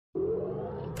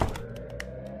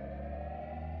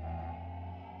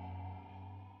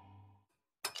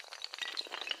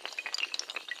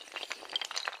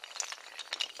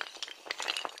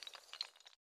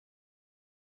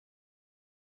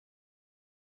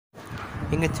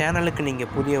எங்கள் சேனலுக்கு நீங்கள்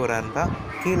புதியவராக இருந்தால்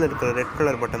கீழே இருக்கிற ரெட்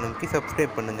கலர் பட்டன் அமைக்கி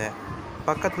சப்ஸ்கிரைப் பண்ணுங்கள்.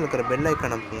 பக்கத்தில் இருக்கிற பெல்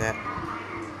ஐக்கான் அமுக்குங்க.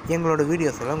 எங்களோட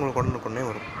வீடியோஸ் எல்லாம் உங்களுக்கு உடனுக்குடனே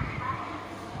வரும்.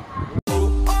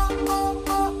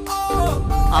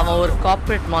 அவன் ஒரு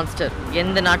கார்ப்பரேட் மான்ஸ்டர்.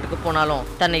 எந்த நாட்டுக்கு போனாலும்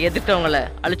தன்னை எதிர்க்கிறவங்களை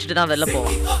அழிச்சிட்டு தான் வெளில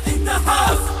போவான்.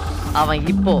 அவன்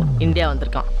இப்போ இந்தியா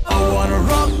வந்திருக்கான்.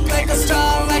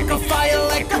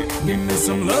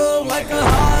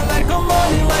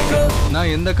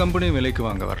 நான் எந்த கம்பெனியும் விலைக்கு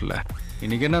வாங்க வரல.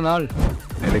 இன்னைக்கு என்ன நாள்?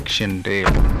 எலெக்ஷன் டே.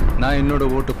 நான் என்னோட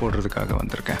ஓட்டு போடுறதுக்காக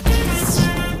வந்திருக்கேன்.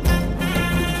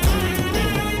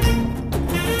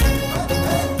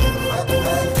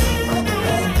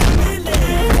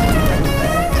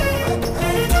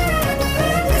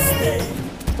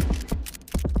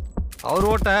 அவர்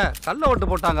ஓட்ட கள்ள ஓட்டு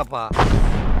போட்டாங்கப்பா.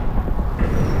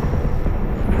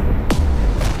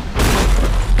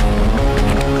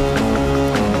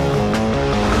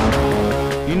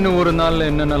 இன்னும் ஒரு நாள்ல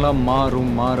என்னென்னலாம்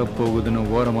மாறப்போகுதுன்னு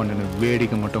ஓரமா நின்று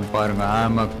வேடிக்கை மட்டும் பாருங்க. ஐ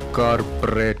அம் a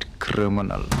corporate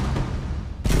criminal.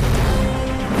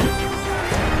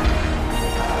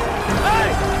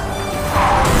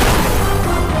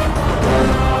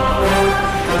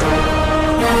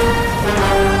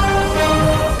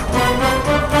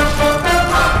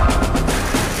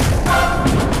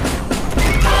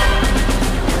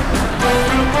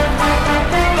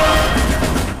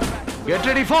 Get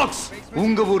ready, folks.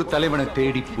 உங்க ஊர் தலைவனை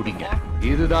தேடி புடிங்க.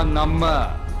 இதுதான் நம்ம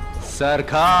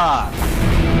சர்க்கார்.